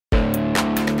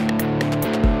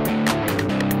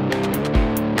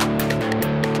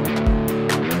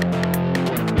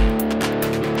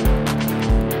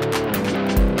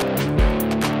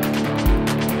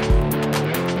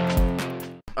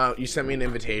you sent me an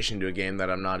invitation to a game that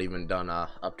I'm not even done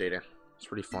updating. It's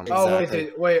pretty fun.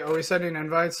 Exactly. Oh wait, are we sending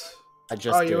invites? I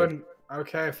just did. You wouldn't.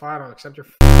 Okay, fine. I'll accept your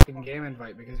fucking game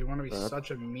invite because you want to be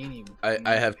such a meanie.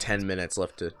 I have 10 minutes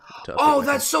left to Oh,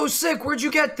 that's so sick. Where'd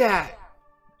you get that?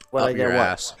 What I get? What?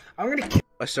 Ass. I'm gonna.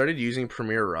 I started using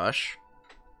Premiere Rush.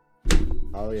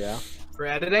 Oh yeah. For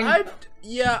editing?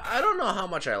 Yeah, I don't know how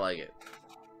much I like it.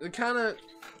 It kind of.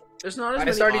 There's not as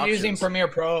many I started options. using Premiere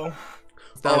Pro.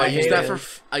 Oh, I used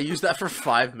that for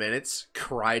 5 minutes.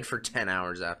 Cried for 10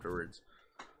 hours afterwards.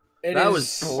 That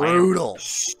was brutal.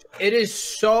 It is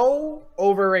so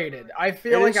overrated. I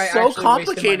feel like it's so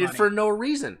complicated for no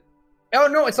reason. Oh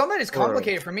no, it's not that it's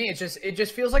complicated for me. It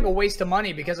just feels like a waste of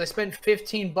money because I spent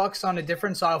 $15 on a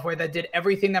different software that did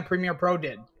everything that Premiere Pro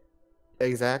did.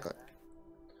 Exactly.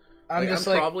 I'm just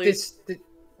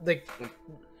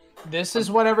this is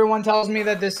what everyone tells me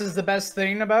that this is the best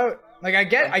thing about. Like I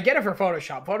get it for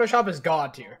Photoshop. Photoshop is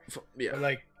god tier. Yeah. But,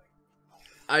 like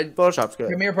Photoshop's good.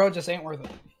 Premiere Pro just ain't worth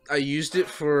it. I used it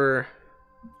for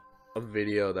a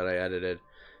video that I edited,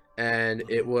 and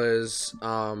it was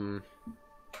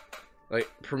like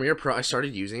Premiere Pro. I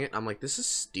started using it. I'm like, this is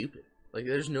stupid. Like,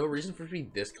 there's no reason for it to be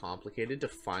this complicated to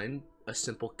find a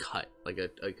simple cut, like a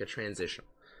transition.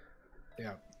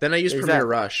 Yeah. Then I used Premiere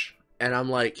Rush, and I'm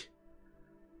like,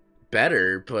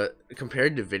 better, but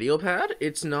compared to VideoPad,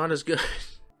 it's not as good.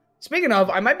 Speaking of,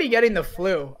 I might be getting the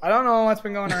flu. I don't know what's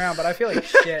been going around, but I feel like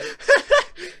shit.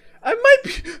 I might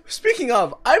be. Speaking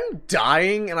of, I'm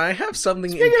dying, and I have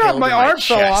something. Speaking of, my arm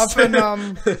fell off, and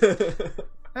yeah,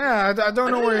 I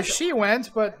don't know where she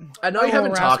went, but I know you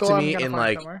haven't talked to me in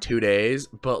like 2 days,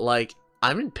 but like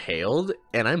I'm impaled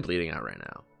and I'm bleeding out right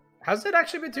now. Has it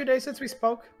actually been 2 days since we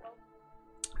spoke?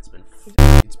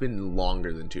 It's been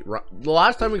longer than 2. The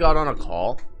last time we got on a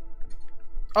call.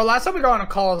 Oh, last time we got on a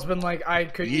call has been like I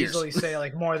could easily say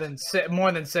like more than 6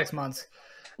 months.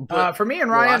 For me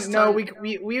and Ryan, no,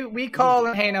 we call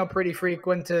and hang out pretty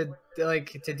frequent to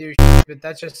do shit, but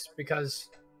that's just because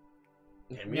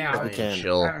we can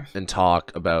chill and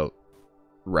talk about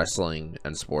wrestling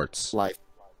and sports, life,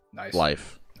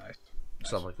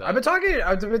 stuff like that. I've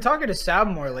been talking to Sab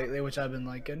more lately, which I've been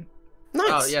liking.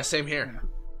 Nice. Oh yeah, same here. Yeah.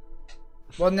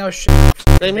 Well, no shit.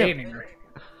 Same here.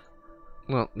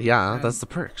 Well, yeah, that's the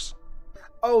perks.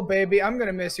 Oh baby, I'm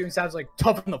gonna miss you. And Sab's like,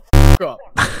 toughen the fuck up.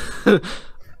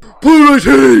 Blue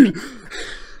 18!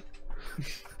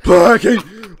 Packing!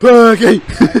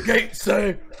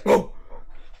 Say, oh!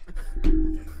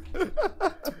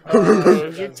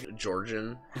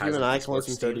 Georgian has an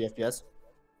esports 30 FPS.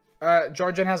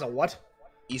 Georgian has a what?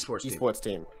 Esports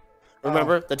team.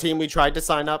 Remember the team we tried to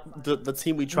sign up, the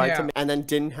team we tried to, and then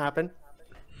didn't happen.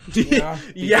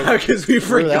 Yeah, because we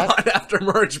forgot after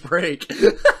March break.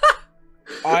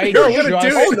 I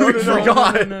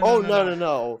forgot. Oh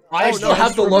no! I still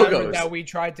have the logos. That we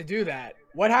tried to do that.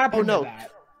 What happened to that?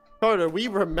 Carter, we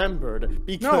remembered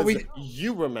because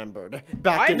you remembered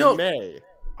back in May.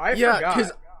 I forgot.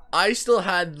 because I still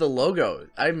had the logos.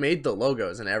 I made the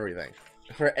logos and everything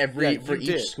for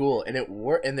each school, and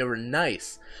and they were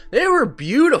nice. They were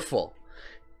beautiful.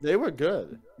 They were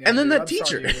good. Yeah, and then dude, that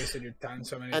teacher. You wasted your time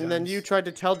so many times. Then you tried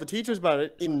to tell the teachers about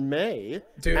it in May.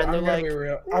 Dude, and I'm gonna be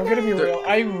real. I'm gonna be real.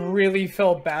 I really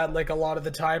felt bad like a lot of the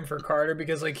time for Carter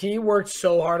because like he worked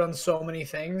so hard on so many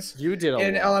things. You did a lot.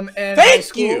 And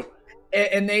Thank you.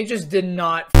 And they just did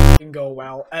not fucking go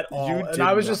well at all. And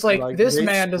I was just like this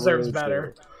man deserves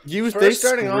better. First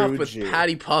starting off with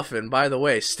Patty Puffin, by the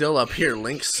way, still up here,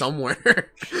 link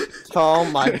somewhere. Oh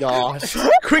my gosh!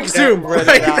 Quick zoom right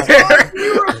there.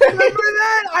 You remember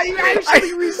that? I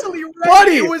actually recently read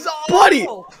it. It was awful. Buddy,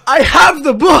 I have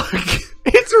the book.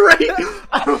 It's right.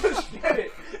 I almost get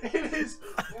it. It is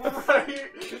right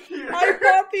here. I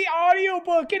bought the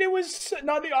audiobook and it was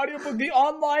not the audiobook, the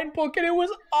online book, and it was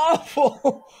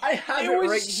awful. I have it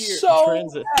right here. So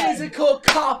physical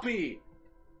copy.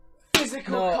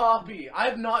 Copy. I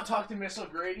have not talked to Miss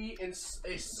O'Grady since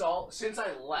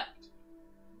I left.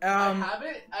 I have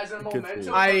it as a memento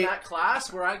from that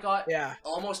class where I got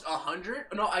almost 100.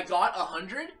 No, I got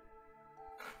 100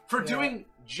 for doing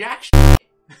jack shit.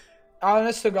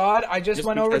 Honest to God, I just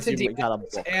went over to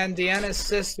Deanna's, and Deanna's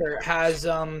sister has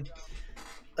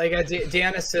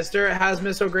Deanna's sister has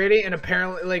Miss O'Grady, and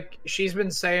apparently like she's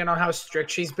been saying on how strict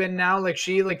she's been now. Like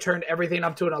she turned everything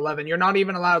up to an 11. You're not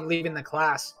even allowed leaving the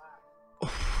class.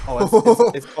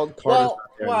 Oh, it's called Carter's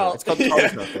it's called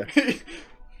Carter's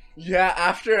Yeah,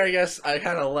 after I guess I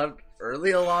kind of left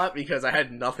early a lot because I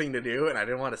had nothing to do and I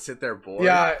didn't want to sit there bored.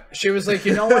 Yeah, she was like,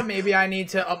 you know what? Maybe I need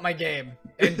to up my game.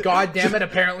 And god damn it,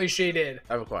 apparently she did.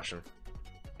 I have a question.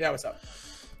 Yeah, what's up?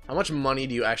 How much money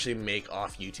do you actually make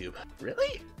off YouTube?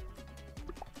 Really?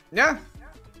 Yeah.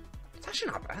 It's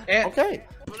actually not bad. Okay.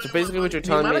 So basically what you're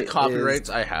telling me is copyrights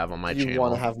I have on my channel. You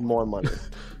want to have more money.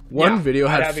 One video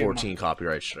had 14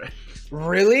 copyright strikes.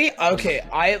 Really? Okay,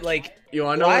 You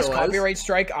want to know last copyright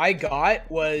strike I got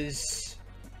was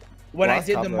when I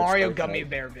did the Mario Gummy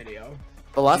Bear video.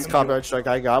 The last copyright strike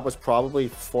I got was probably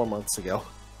 4 months ago.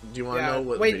 Do you want to know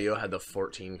what video had the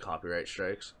 14 copyright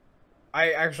strikes?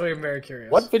 I actually am very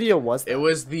curious. What video was that? It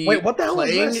was the what the hell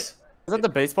is this? Is that the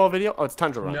baseball video? Oh, it's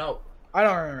Tundra Run. No. I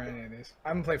don't remember any of these. I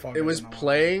haven't played Fall Guys. It was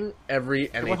playing every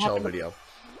NHL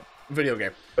video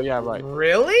game. Oh, yeah, right.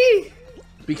 Really?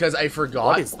 Because I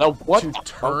forgot to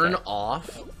turn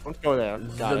off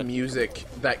the music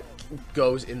that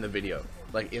goes in the video,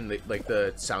 like in the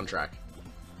soundtrack.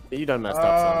 You done messed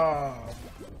up, son.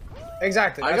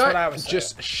 Exactly. That's what I was saying.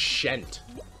 Just shent.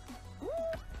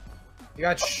 You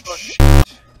got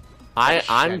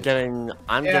I'm getting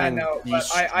no, but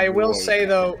I will say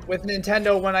though, with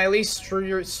Nintendo, when I at least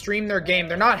stream their game,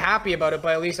 they're not happy about it,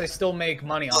 but at least I still make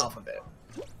money off of it.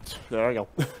 There I go.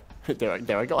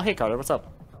 there I go. Hey Carter, what's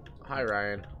up? Hi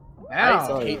Ryan.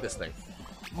 Ow. I hate this thing.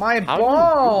 My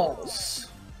balls.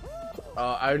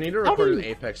 I need to record an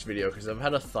Apex video because I've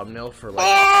had a thumbnail for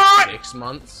like 6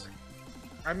 months.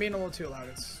 I'm being a little too loud.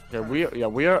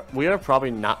 We are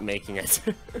probably not making it.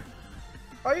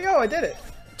 Oh, yo, I did it.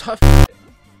 Tough.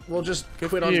 We'll just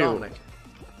quit on you. Dominic.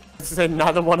 Say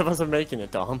neither one of us are making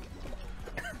it, Dom.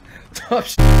 Tough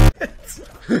shit.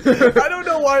 I don't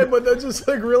know why, but that just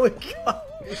like really got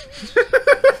me.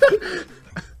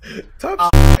 Tough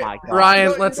shit.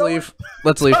 Ryan, let's leave.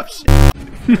 Let's leave.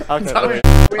 Okay, Are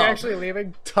we actually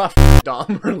leaving? Tough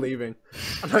Dom, we're leaving.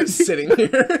 I'm not sitting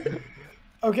here.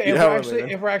 Okay,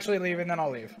 if we're actually leaving, then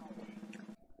I'll leave.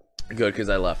 Good, because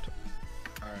I left.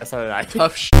 That's how I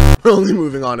Tough shit. We're only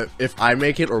moving on if I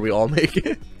make it or we all make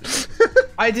it.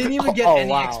 I didn't even get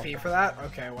any XP for that.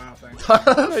 Okay, wow, thanks.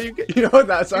 You know what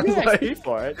that sounds like? XP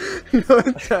for it. You know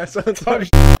what that sounds like?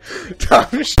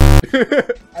 Tough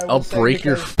shit. I'll break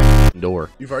your door.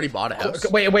 You've already bought a house.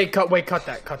 Wait, cut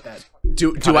that.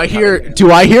 Do I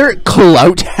hear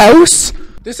Clout House?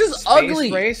 This is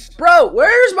ugly, bro.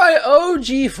 Where's my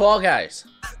OG Fall Guys?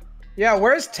 Yeah,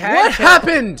 where's Tag? What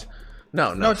happened?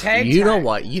 No, tag. You know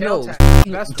what? You know,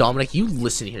 Dominic, you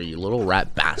listen here, you little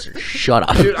rat bastard. Shut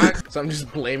up. Dude, so I'm just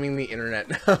blaming the internet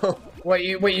now. Wait,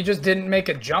 you just didn't make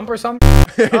a jump or something?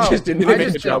 Just didn't make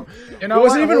a jump. You know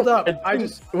what? Hold up. It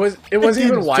wasn't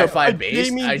even Wi-Fi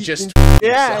based. I just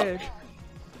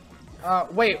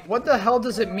wait, what the hell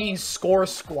does it mean, score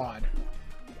squad?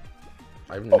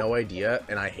 I have no idea,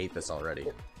 and I hate this already.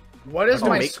 What is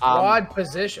my squad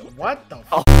position? What the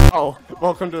fuck? Oh,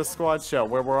 welcome to the squad show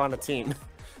where we're on a team.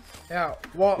 Yeah,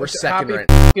 well, we're second right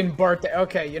now. Birthday.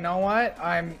 Okay, you know what?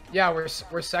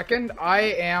 We're second. I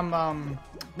am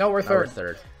no, we're third. We're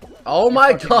third. Oh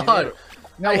my god.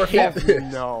 No, we're fifth.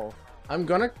 No. I'm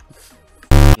gonna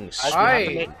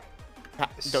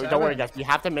don't worry guys, you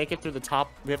have to make it through the top.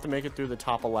 We have to make it through the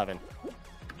top 11.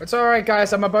 It's alright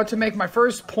guys, I'm about to make my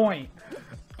first point.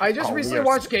 I just recently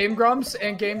watched Game Grumps,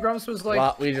 and Game Grumps was like,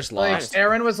 well, we just lost.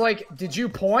 Aaron was like, did you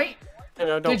point?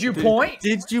 No, did you point?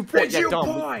 Did you point? Did you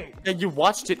point? And you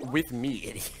watched it with me,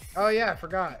 idiot. Oh yeah, I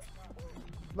forgot.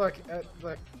 Look,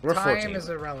 we're time 14. is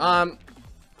irrelevant.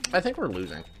 I think we're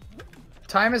losing.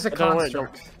 Time is a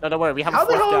construct. Don't worry, we have How a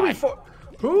fourth the hell guy. are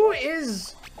we who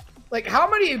is, like, how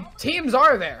many teams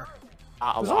are there?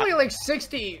 There's only like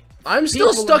 60. I'm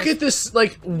still stuck at this,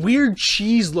 like, weird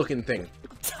cheese-looking thing.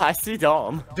 I see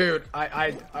Dom. Dude,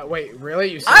 wait,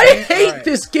 really? You see I hate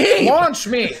this game! Launch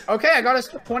me! Okay, I got us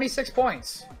 26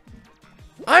 points.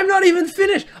 I'm not even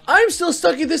finished! I'm still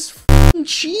stuck at this f***ing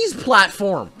cheese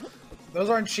platform! Those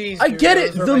aren't cheese, dude. I get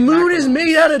it, the like moon is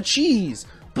made out of cheese!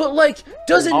 But, like,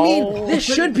 doesn't mean this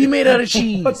should be made out of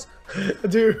cheese!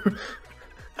 Dude.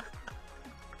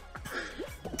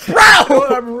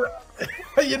 Bro!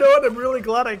 You know what? I'm really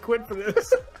glad I quit for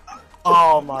this.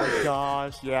 Oh my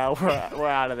gosh, yeah, we're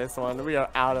out of this one. We are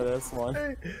out of this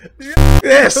one.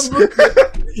 Yes!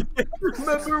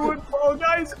 Remember when Fall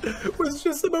Guys was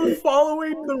just about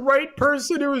following the right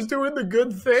person who was doing the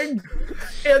good thing?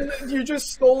 And you just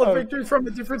stole a victory from a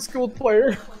different skilled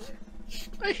player?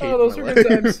 I hate those were good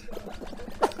times.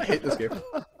 I hate this game.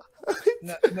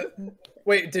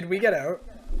 Wait, did we get out?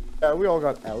 Yeah, we all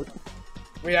got out.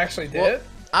 We actually did? Well,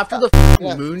 after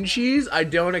the moon cheese, I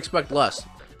don't expect less.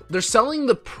 They're selling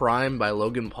the Prime by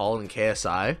Logan Paul and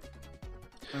KSI.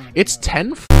 It's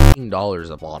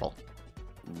 $10 a bottle.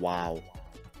 Wow.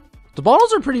 The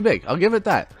bottles are pretty big. I'll give it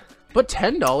that. But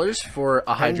 $10 for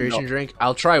a hydration drink,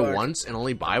 I'll try once and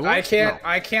only buy one. I can't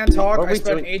talk. I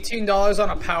spent $18 on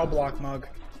a POW block mug.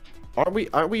 Aren't we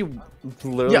literally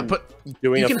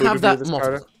doing you a can food have that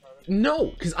Carter? No,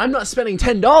 because I'm not spending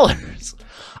 $10.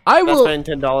 I will spend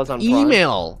 $10 on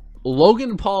email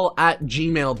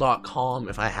loganpaul@gmail.com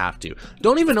if I have to.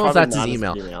 Don't even know if that's his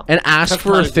email. And ask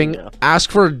for a thing. Ask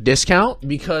for a discount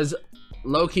because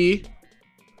low key,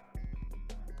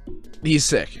 he's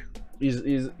sick. He's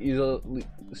a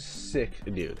sick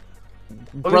dude.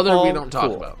 Brother, we don't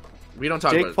talk about. We don't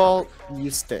talk about. Jake Paul, you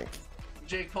stink.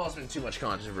 Jake Paul's been too much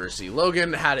controversy.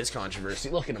 Logan had his controversy.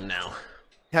 Look at him now.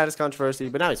 He had his controversy,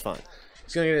 but now he's fine.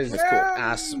 He's gonna get his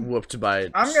ass whooped by.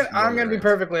 I'm gonna be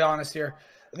perfectly honest here.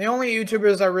 The only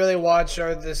YouTubers I really watch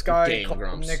are this guy called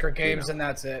NICKRICK Games, and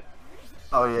that's it.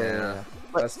 Oh yeah.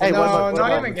 Hey, no,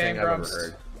 not even Game Grumps.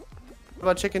 What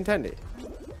about Chicken Tendy?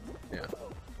 Yeah.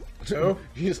 Who?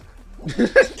 He's.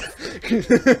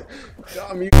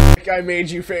 Dom, you guy made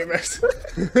you famous.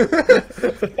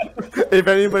 If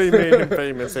anybody made him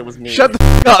famous, it was me. Shut the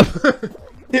f up.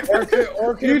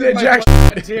 Or you did jack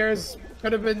tears.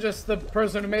 Could have been just the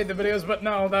person who made the videos, but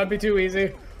no, that'd be too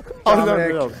easy. Oh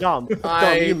no, Dom, you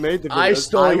made the videos. I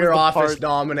stole your office,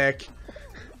 Dominic.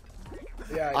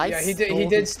 Yeah, he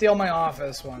did steal my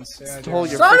office once. Yeah, stole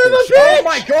your son of a bitch! Oh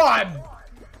my god!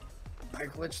 I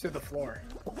glitched through the floor.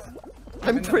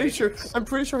 I'm pretty sure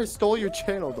I stole your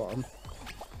channel, Dom.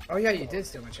 Oh yeah, you did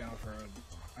steal my channel for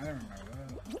I don't remember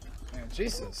that. Yeah,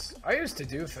 Jesus. I used to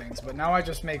do things, but now I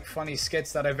just make funny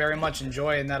skits that I very much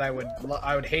enjoy and that I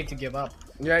would hate to give up.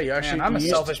 Yeah, you actually. Man, I'm a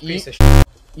selfish piece of shit.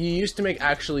 You used to make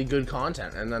actually good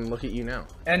content, and then look at you now.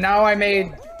 And now I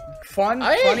made funny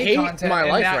content,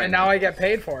 and now I get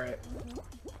paid for it.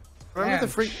 Remember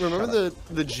the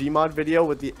Gmod video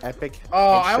with the epic?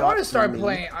 Oh, I want to start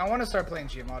playing. I want to start playing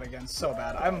Gmod again so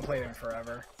bad. I haven't played it in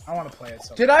forever. I want to play it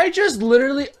so. Did I just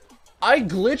literally? I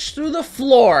glitched through the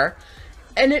floor,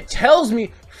 and it tells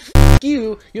me, "F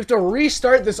you! You have to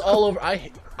restart this all over."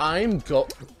 I'm go.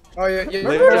 Oh yeah.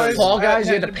 Remember the Fall Guys?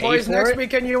 You had to pay for next it.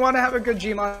 weekend, you want to have a good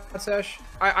Gmod sesh?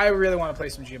 I really want to play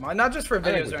some Gmod, not just for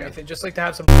videos or anything, just like to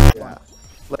have some fun.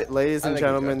 Ladies and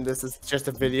gentlemen, this is just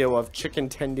a video of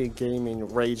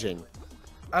ChickenTendieGaming raging.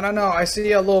 I don't know. I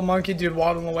see a little monkey dude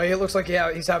waddling away. It looks like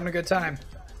he's having a good time.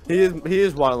 He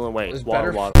is waddling away.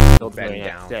 Waddling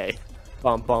down. Day.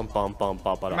 Bump.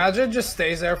 Imagine it just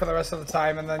stays there for the rest of the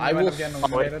time, and then you end up getting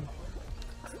eliminated.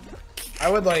 I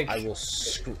would like. I will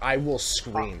scream.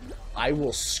 I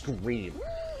will scream.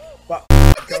 Well,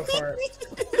 go for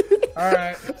it. All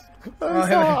right.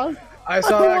 I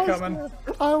saw that coming.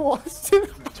 I watched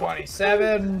it.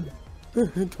 27.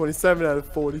 27 out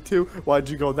of 42. Why'd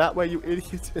you go that way, you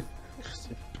idiot?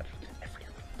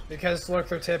 Because look,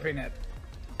 they're tipping it.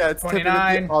 Yeah, it's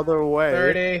 29, the other way.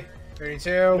 30,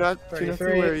 32,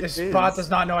 33. This bot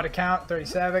does not know how to count.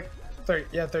 37.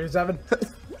 37.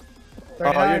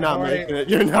 39, you're not 40, making it.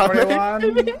 You're not 41,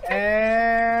 making it.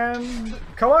 And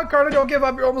come on, Carter, don't give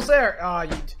up. You're almost there. Ah,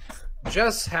 you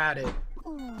just had it.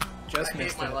 Just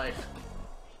missed my life.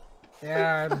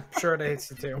 Yeah, I'm sure it hates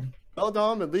it too. Well,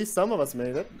 Dom, at least some of us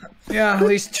made it. Yeah, at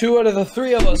least 2 out of the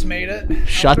 3 of us made it.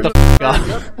 Shut the f up.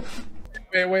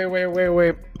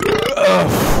 Wait.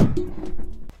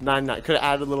 99. Could have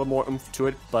added a little more oomph to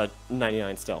it, but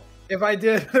 99 still. If I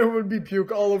did, there would be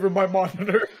puke all over my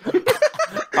monitor.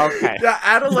 Okay. Yeah,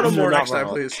 add a little more next time,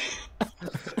 please.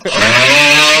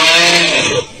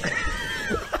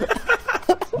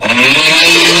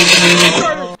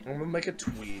 I'm gonna make a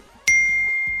tweet.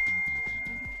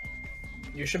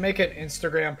 You should make an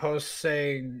Instagram post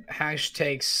saying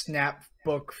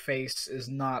 #snapbookface is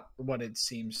not what it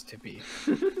seems to be.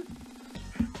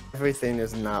 Everything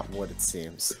is not what it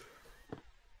seems.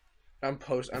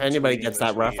 If anybody gets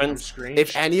that reference,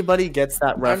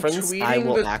 I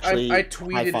will actually high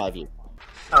five you.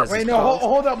 Wait, no,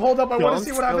 hold up. I want to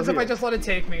see what happens if I just let it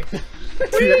take me.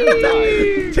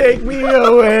 Take me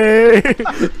away. Take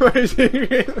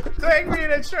me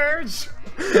to church.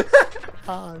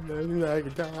 I'm like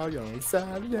a dog on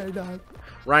Saturday night.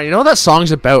 Ryan, you know what that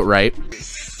song's about, right?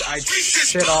 I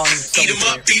shit on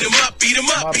somebody. Beat 'em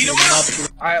up.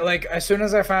 I like as soon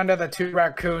as I found out that 2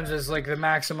 raccoons is like the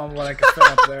maximum what I could fit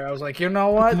up there. I was like, you know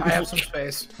what? I have some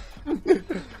space.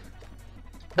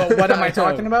 But what am I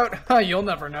talking about? You'll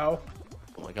never know.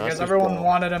 Oh my gosh, because everyone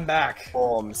wanted him back.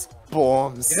 Bombs.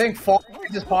 You think Fall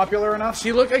Guys is popular enough?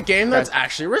 See, look, a game that's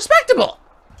actually respectable.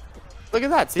 Look at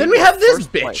that. See, then we have this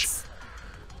bitch.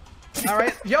 All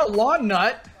right, yo, Lawn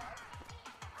Nut.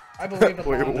 I believe in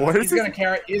Lawn Nut.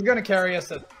 He's gonna carry us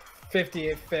to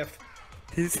 55th.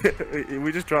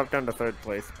 We just dropped down to 3rd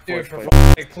place. Dude, for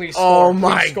fuck's sake, please score. Oh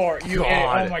my score.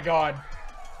 god. Oh my god.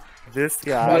 This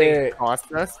guy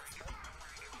cost us.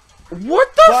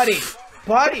 What the?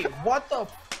 Buddy, what the?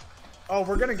 Oh,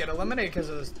 we're gonna get eliminated because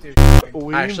of this dude.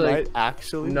 We actually, might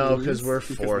actually no, because we're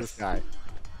fourth. So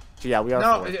yeah, we are.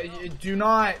 No, fourth. do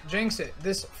not jinx it.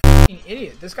 This fucking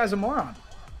idiot. This guy's a moron.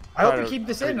 I hope we keep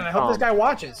this in, and I hope this guy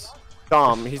watches.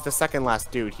 Dom, he's the second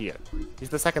last dude here. He's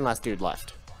the second last dude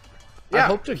left. Yeah, I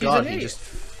hope to God he just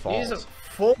falls. He's a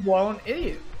full-blown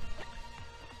idiot.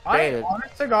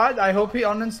 Honest to God, I hope he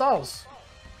uninstalls.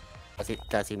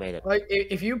 Does he made it? Like,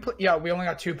 if you yeah, we only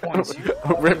got 2 points.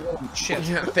 Shit.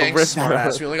 Yeah, thanks,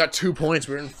 smartass. We only got 2 points.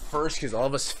 We're in first because all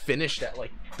of us finished at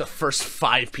like the first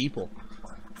 5 people.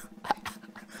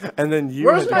 And then you.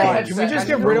 Where's my head? Can we just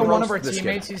get rid of one of our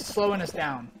teammates? He's slowing us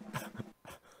down.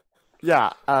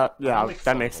 Yeah,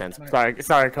 that makes sense.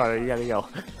 Sorry, Carter, you gotta go.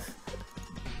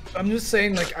 I'm just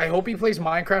saying, like, I hope he plays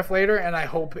Minecraft later, and I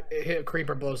hope a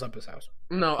creeper blows up his house.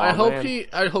 No, I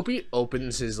hope he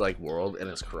opens his like world and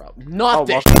it's corrupt. Not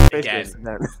this again.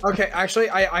 Okay, actually,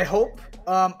 I hope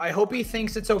he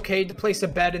thinks it's okay to place a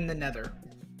bed in the Nether.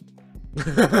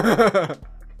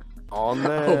 Oh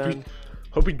man.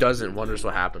 Hope he doesn't. Wonders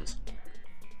what happens.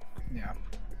 Yeah.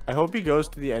 I hope he goes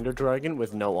to the Ender Dragon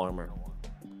with no armor.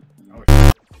 Oh,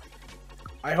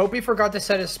 I hope he forgot to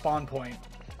set his spawn point.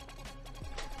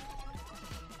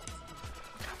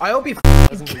 I hope he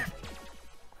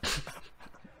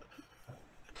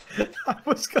I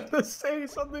was gonna say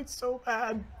something so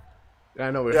bad. I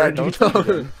know, we heard you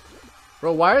talking.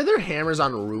 Bro, why are there hammers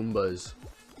on Roombas?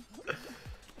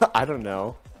 I don't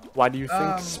know. Why do you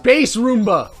think? Space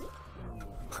Roomba!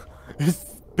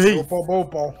 Space.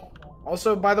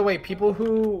 Also, by the way, people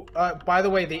who,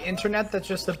 the internet that's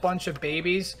just a bunch of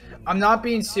babies, I'm not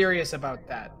being serious about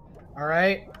that.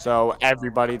 Alright? So,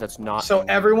 everybody that's not. So,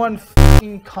 everyone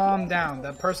f***ing calm down.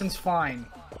 That person's fine.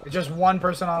 It's just one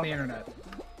person on the internet.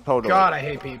 Totally. God, I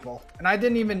hate people. And I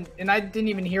didn't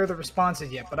even hear the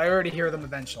responses yet, but I already hear them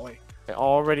eventually. I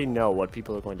already know what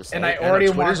people are going to say. And I already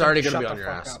want Twitter's already going to be on your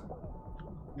ass.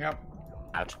 Yep.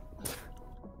 Ouch.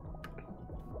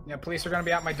 Yeah, police are going to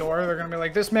be at my door. They're going to be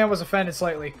like, this man was offended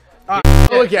slightly.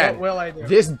 Oh, again. What will I do?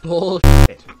 This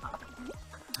bullshit.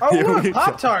 Oh, look,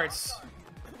 Pop-Tarts.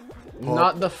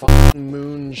 Not the fucking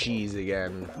moon cheese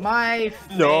again. My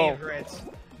favorite.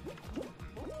 No.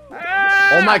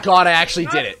 Oh my God, I actually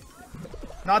did it.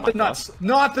 Not the nuts.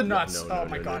 Not the nuts. No, oh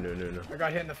my God. No. I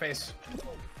got hit in the face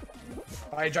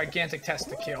by a gigantic test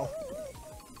to kill.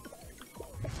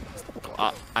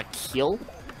 A kill?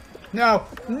 No.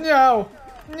 No.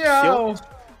 No.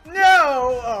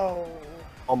 No.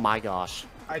 Oh my gosh.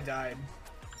 I died.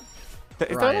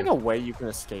 Is there like a way you can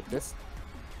escape this?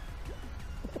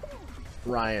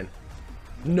 Ryan.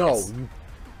 No. Yes. You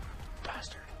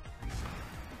bastard.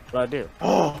 What do I do?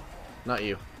 Oh. Not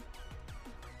you.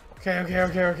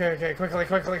 Okay.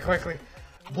 Quickly.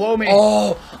 Blow me.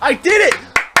 Oh, I did it!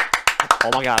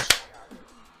 Oh my gosh.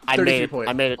 I made it.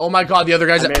 I made it. Oh my God, the other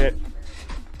guy's made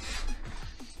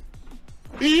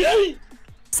it.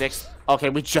 6. Okay,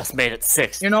 we just made it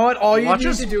 6. You know what? All you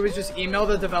need to do is just email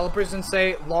the developers and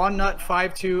say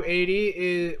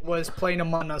LawNut5280 was playing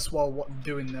Among Us while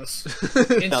doing this.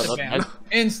 Instant ban.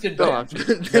 Instant ban.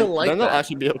 They'll like that. They'll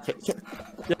actually be okay.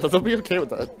 Yeah, they'll be okay with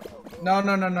that.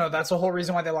 No. That's the whole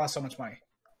reason why they lost so much money.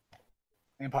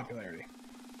 And popularity.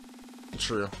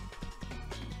 True.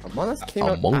 Among Us came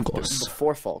out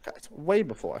before Fall Guys. Way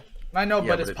before. I know,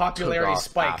 but its popularity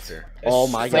spiked. Oh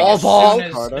my God. Fall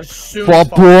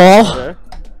ball.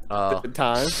 Good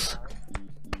time.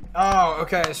 Oh,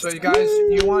 okay. So you guys,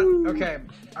 okay.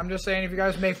 I'm just saying, if you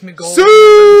guys make me gold,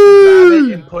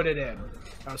 and put it in.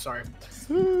 Oh, sorry.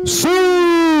 What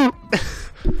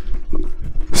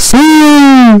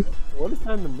is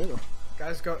that in the middle?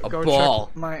 Guys, go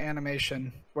check my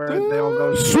animation where they all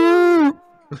go.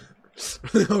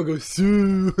 They all go.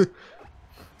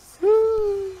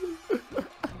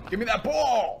 Give me that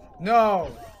ball!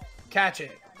 No! Catch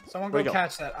it. Someone go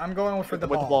catch that. I'm going for the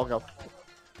ball. Where'd the ball go?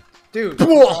 Dude,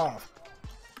 off.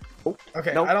 Oh,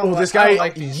 okay, nope. I don't this guy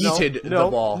like yeeted the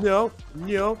ball. No.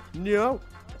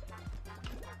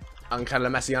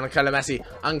 Uncalamessi,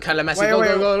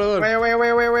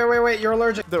 Wait, you're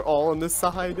allergic. They're all on this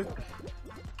side.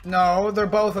 No, they're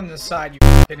both on this side, you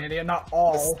f***ing idiot. Not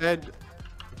all.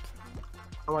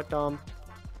 What, Dom?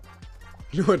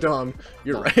 You know what, Dom?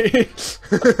 You're right.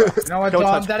 You know what,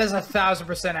 Dom? That is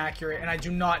 1000% accurate, and I do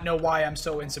not know why I'm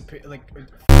so insuperior. Like,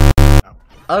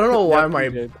 I don't know why my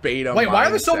beta. Wait, why are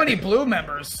there so many blue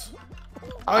members?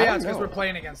 Oh yeah, it's because we're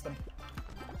playing against them.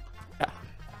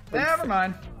 Never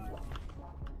mind.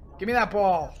 Give me that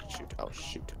ball.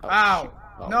 Shoot. Ow.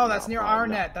 No, that's near our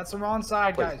net. That's the wrong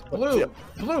side, guys. Blue,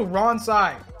 wrong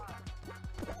side.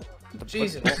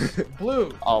 Jesus.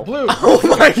 Blue. Oh. Blue.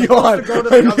 Oh my god. Go to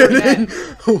the other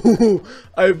net.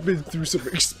 I've been through some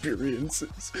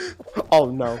experiences. Oh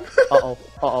no. Uh-oh.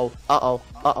 Uh-oh. Uh-oh.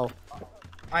 Uh-oh.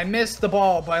 I missed the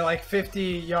ball by like 50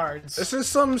 yards. This is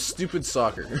some stupid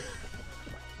soccer.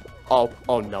 Oh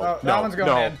no. Oh, that no. one's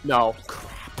going in. No.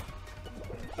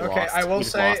 Okay, Lost. I will We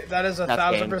say lost. that is That's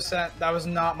 1000%. That was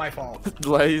not my fault.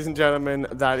 Ladies and gentlemen,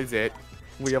 that is it.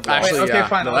 We have lost. Actually, okay, yeah.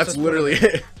 fine, No, let's that's just literally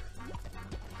it.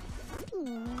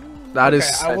 That is.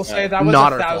 Okay, I will say that was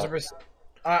not 1000%.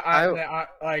 I'm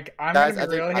Guys, gonna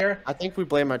be real here. I think we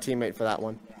blame our teammate for that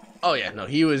one. Oh yeah, no,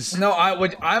 he was. No,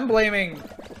 I'm blaming.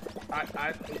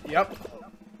 Yep.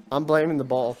 I'm blaming the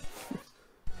ball.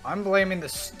 I'm blaming the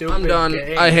stupid. I'm done.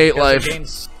 Game I hate because life. The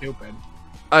game's stupid.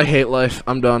 I hate life.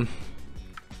 I'm done.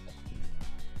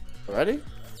 Ready?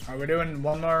 Are we doing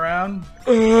one more round?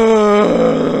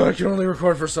 I can only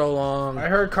record for so long. I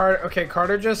heard Carter. Okay,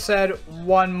 Carter just said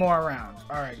one more round.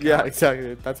 All right. Yeah,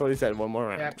 exactly. That's what he said. One more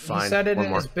round. Yeah, Fine, he said it one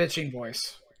in more. his bitching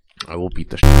voice. I will beat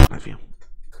the shit out of you.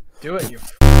 Do it, you.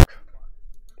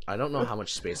 I don't know how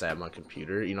much space I have on my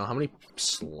computer. You know how many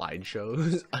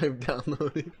slideshows I've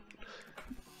downloaded?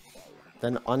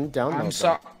 Then undownload I'm them.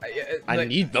 sorry. I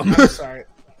need them. I'm sorry.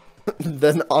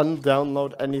 Then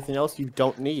undownload anything else you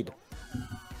don't need.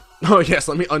 Oh yes,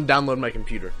 let me undownload my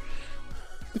computer.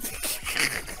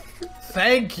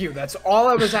 Thank you. That's all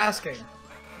I was asking.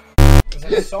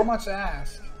 There's so much to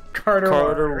ask.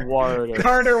 Carter Warder.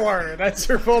 Carter Warder. That's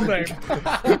your full name.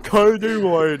 Carter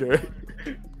Warder.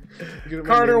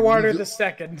 Carter Warder the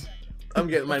second. I'm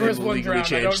getting my First name one legally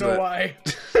drowned. I don't changed to know that. why.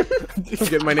 I'm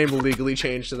getting my name legally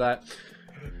changed to that.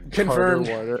 Confirmed.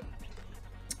 Carter Warder.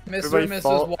 Mr. and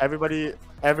Mrs.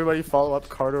 Everybody follow up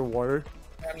Carter Warder.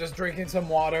 I'm just drinking some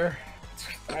water.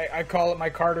 I call it my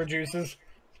Carter juices.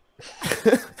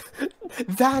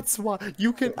 That's why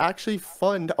you can actually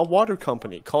fund a water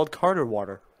company called Carter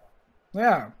Water.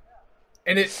 Yeah.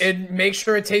 And it makes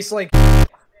sure it tastes like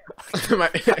my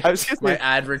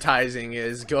advertising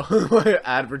is my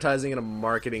advertising and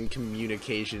marketing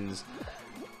communications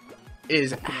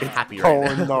is happy right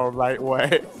going now. the right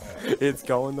way. It's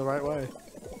going the right way.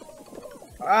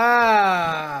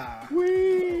 Ah.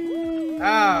 Whee!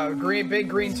 Ah, big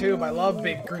green tube. I love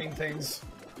big green things.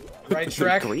 Right,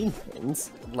 Shrek? Green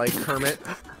things. Like Kermit.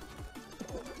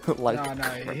 Like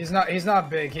No, he's not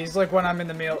big. He's like when I'm in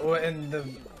the meal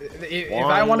if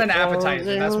I want an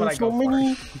appetizer, that's what I go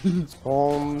for.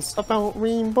 Songs about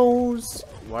rainbows.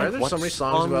 Why are there so many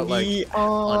songs about like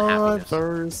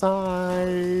unhappiness?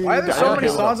 Why are there so many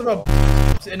songs about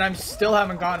and I'm still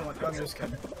haven't gotten one? I'm just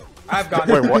kidding. I've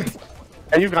gotten Wait, what?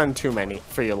 And you've gotten too many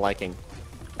for your liking.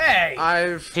 Hey!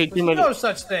 There's no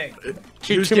such thing.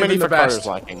 Too many for Carter's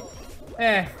liking.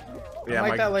 Yeah, my I'm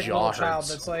like that jaw little child hurts.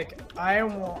 that's like, I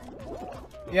won't.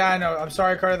 Yeah, I know. I'm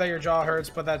sorry, Carter, that your jaw hurts,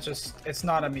 but that's just, it's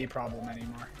not a me problem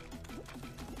anymore.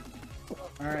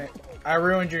 Alright. I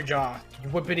ruined your jaw.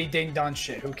 Whippity ding dong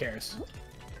shit. Who cares?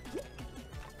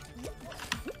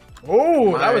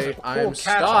 Oh, that was a cool I'm catch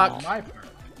stuck. on my part.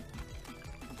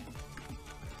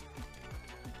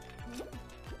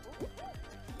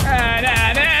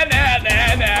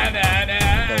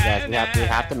 We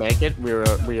have to make it. We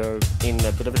are in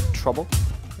a bit of trouble.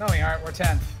 No, we aren't. We're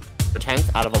 10th. We're 10th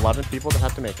out of 11 people that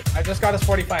have to make it. I just got us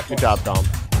 45 points. Good job, Dom.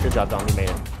 Good job, Dom. You made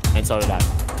it. And so did I.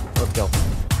 Let's go.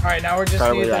 Alright, now we're just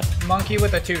Carter, need where the monkey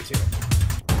with a tutu.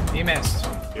 He missed.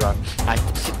 You are.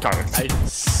 Carter. I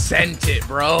sent it,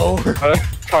 bro.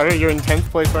 Carter, you're in 10th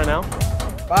place right now.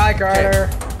 Bye, Carter.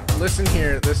 Listen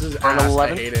here, this is On ass.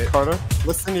 11th, I hate it. Carter,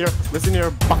 listen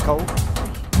here, bucko.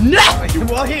 No!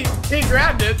 Well, he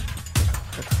grabbed it.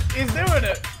 He's doing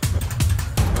it.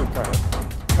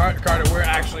 Carter, we're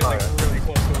actually like really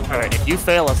close to it. Alright, if you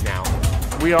fail us now,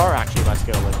 we are actually about to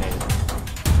get eliminated.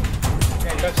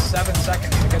 Yeah, you have 7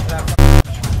 seconds to get to that.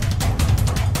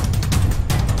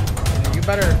 You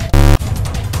better.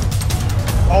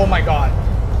 Oh my god.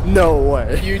 No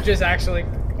way. You just actually.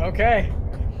 Okay.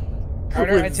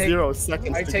 Carter, With I take 0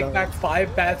 seconds I to take go. back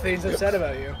 5 bad things I've said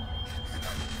about you.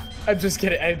 I'm just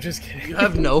kidding. I'm just kidding. You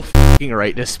have no fucking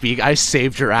right to speak. I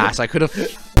saved your ass. I could have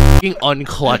fucking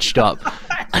unclutched up.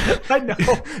 I know.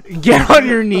 Get on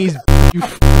your knees, you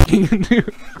fucking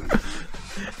dude.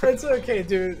 It's okay,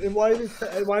 dude. And why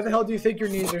the hell do you think your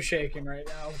knees are shaking right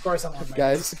now? Of course I'm on my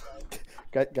Guys,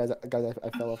 I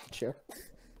fell off the chair.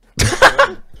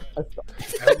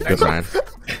 Good, Ryan.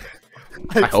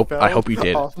 I hope you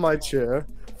did. Off my chair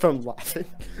from laughing.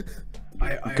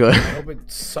 Good.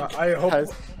 I hope I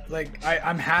hope like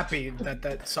I'm happy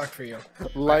that sucked for you.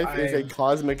 Life is a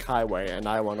cosmic highway, and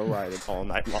I want to ride it all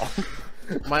night long.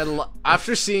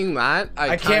 After seeing that,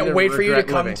 I can't wait for you to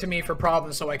come to me for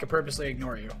problems so I can purposely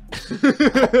ignore you.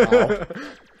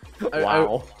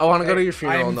 Wow. I want to go to your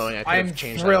funeral knowing I could have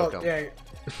changed that outcome. Yeah.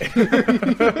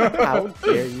 How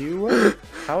dare you?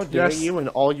 How dare you and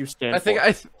all you stand for?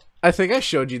 I think I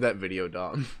showed you that video,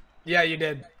 Dom. Yeah, you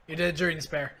did. You did it during the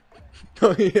spare.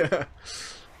 Oh yeah.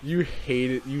 You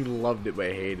hated. You loved it, but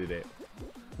I hated it.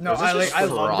 No, I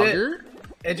loved it.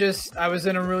 It just I was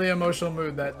in a really emotional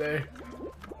mood that day.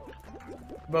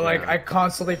 But like I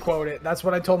constantly quote it. That's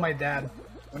what I told my dad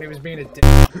when he was being a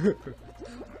dick.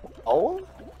 Oh?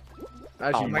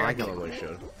 Actually, my God,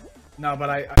 should. No, but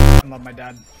I love my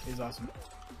dad. He's awesome.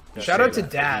 Shout out to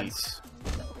dads.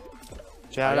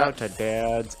 Shout out to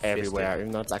dads everywhere,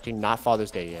 even though it's actually not Father's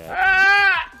Day yet.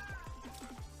 Ah!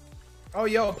 Oh,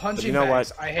 yo, punching you know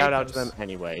bags. what? I hate Shout out to those. them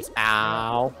anyways.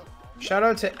 Ow. Shout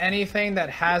out to anything that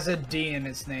has a D in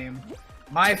its name.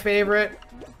 My favorite,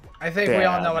 I think we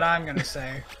all know what I'm gonna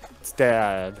say. It's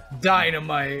Dad.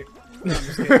 Dynamite. No, I'm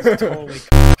just kidding. It's totally.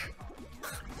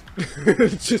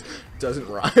 It just doesn't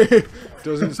rhyme.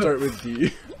 Doesn't start with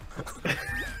D.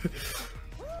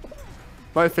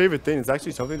 My favorite thing is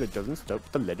actually something that doesn't start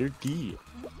with the letter D.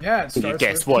 Yeah, it starts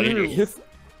Guess with what Q. it is?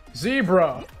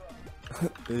 Zebra.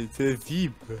 It's a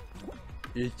zebra.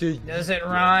 Does it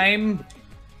rhyme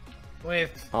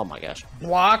with Oh my gosh.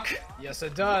 block? Yes,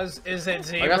 it does. Is it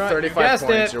zebra? I got 35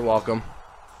 points. It. You're welcome.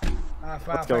 Wow,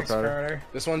 Let's go, thanks, Carter.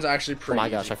 This one's actually Oh pretty. my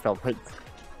gosh, I felt right.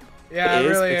 Yeah, it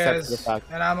really except for is. the fact-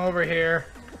 And I'm over here.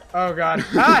 Oh god.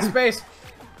 Ah, space!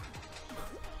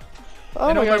 Oh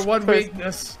I know my my gosh, one Chris.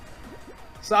 weakness.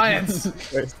 Science.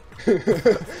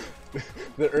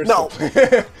 The Earth's No. a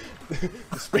planet.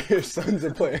 The space sun's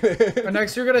a planet. And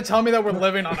next you're gonna tell me that we're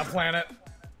living on a planet.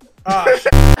 Ah,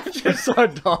 Just so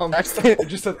dumb. Next thing,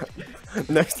 Just a...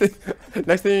 next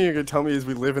thing you're gonna tell me is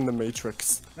we live in the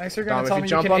Matrix. next you're gonna Dom, tell if me you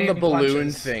jump can on the aim balloon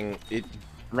punches. thing, it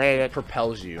Made it.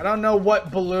 propels you. I don't know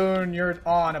what balloon you're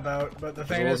on about, but the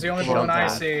thing is, the only balloon I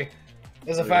see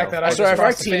is the fact that I So just if our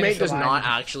crossed the finish teammate does line. not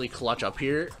actually clutch up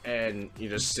here and he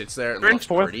just sits there and We're in looks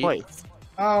 4th pretty. place.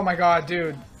 Oh my god,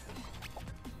 dude.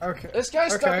 Okay. This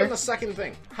guy's stuck Okay. on the second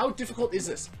thing. How difficult is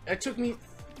this? It took me,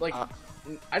 like,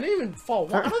 I didn't even fall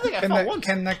once. I don't think I fell once.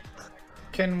 Can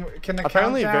the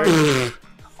Apparently countdown? very.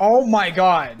 Oh my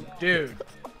god, dude.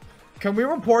 Can we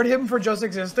report him for just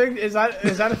existing? Is that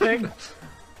a thing?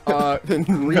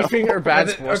 Reefing or bad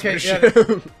Okay,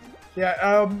 sportsmanship.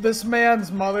 Yeah, this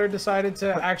man's mother decided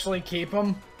to actually keep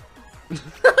him.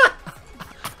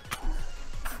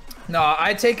 No,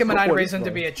 I'd take him and I'd raise him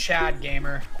to be a Chad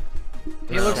gamer.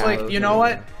 He looks like, you know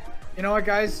what? You know what,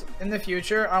 guys? In the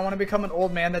future, I want to become an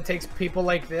old man that takes people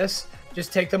like this,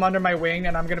 just take them under my wing,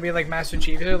 and I'm going to be like Master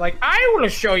Chief. They're like, I will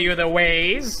show you the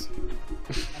ways.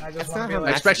 And I just want to be I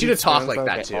like... expect you to talk like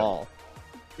that, too.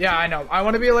 Yeah, I know. I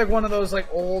want to be like one of those like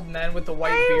old men with the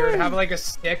white beard, have like a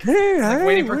stick, like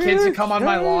waiting for kids to come on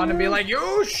my lawn and be like,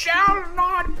 "You shall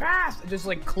not pass!" And just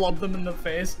like club them in the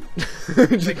face.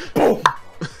 Like boom.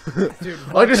 Dude,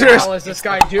 what the hell is this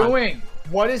guy doing?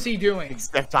 What is he doing?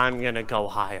 Except I'm gonna go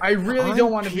higher. I really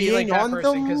don't want to be like that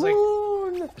person because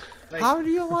like, how do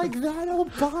you like that,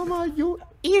 Obama? You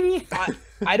idiot!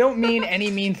 I don't mean any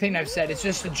mean thing I've said. It's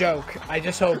just a joke. I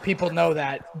just hope people know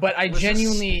that. But I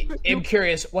genuinely am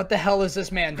curious. What the hell is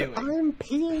this man doing? I'm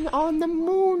peeing on the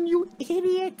moon, you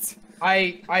idiot!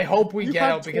 I hope we get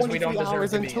out because we don't deserve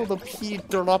to be until the pee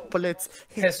droplets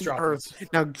hit Piss the droplets.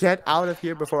 earth. Now get out of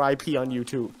here before I pee on you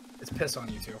too. It's piss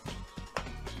on you too.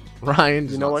 Ryan,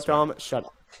 You know what, Dom? Shut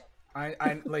up.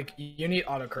 I like you need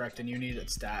autocorrect and you need it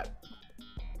stat.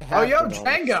 Have Oh yo, to know.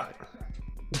 Jenga!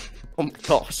 Oh my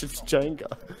gosh, it's Jenga.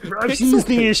 I've seen this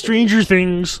thing as Stranger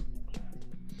Things.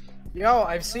 Yo,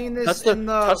 I've seen this Touch in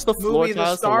the the floor movie The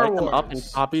tiles to Star light them up and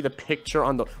Wars. copy the picture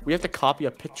on the. We have to copy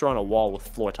a picture on a wall with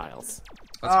floor tiles.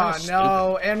 Oh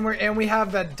no, and we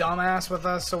have that dumbass with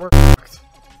us, so we're fucked.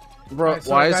 Bro, Right,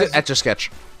 so why is it guys-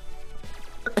 Etch-a-Sketch?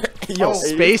 Yo,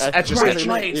 Space Etch-a-Sketch.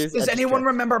 Bright lights. Does anyone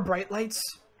remember Bright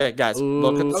Lights? Hey guys,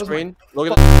 look at Ooh. the That was screen. my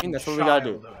Look at the screen. That's what we gotta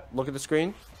do. childhood. Look at the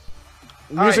screen.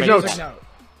 Music Alright, notes. note.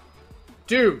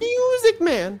 Dude, Music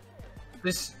man.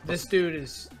 this dude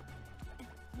is.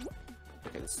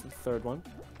 Okay, this is the third one.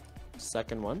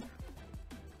 Second one.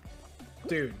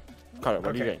 Dude. Carter, what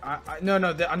are you Okay, doing?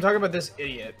 no, I'm talking about this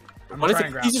idiot. I'm What is trying it?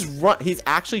 to grab He's him. just run. He's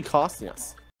actually costing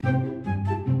us.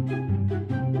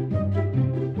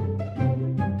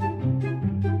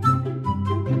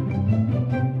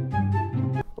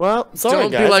 Well, sorry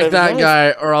Don't guys. be like I've that noticed-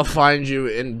 guy, or I'll find you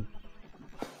and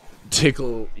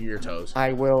tickle your toes.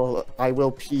 I will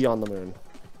pee on the moon.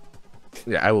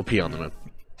 Yeah, I will pee on the moon.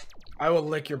 I will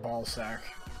lick your ball sack.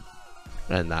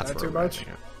 And that's too much.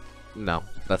 No,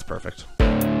 that's perfect.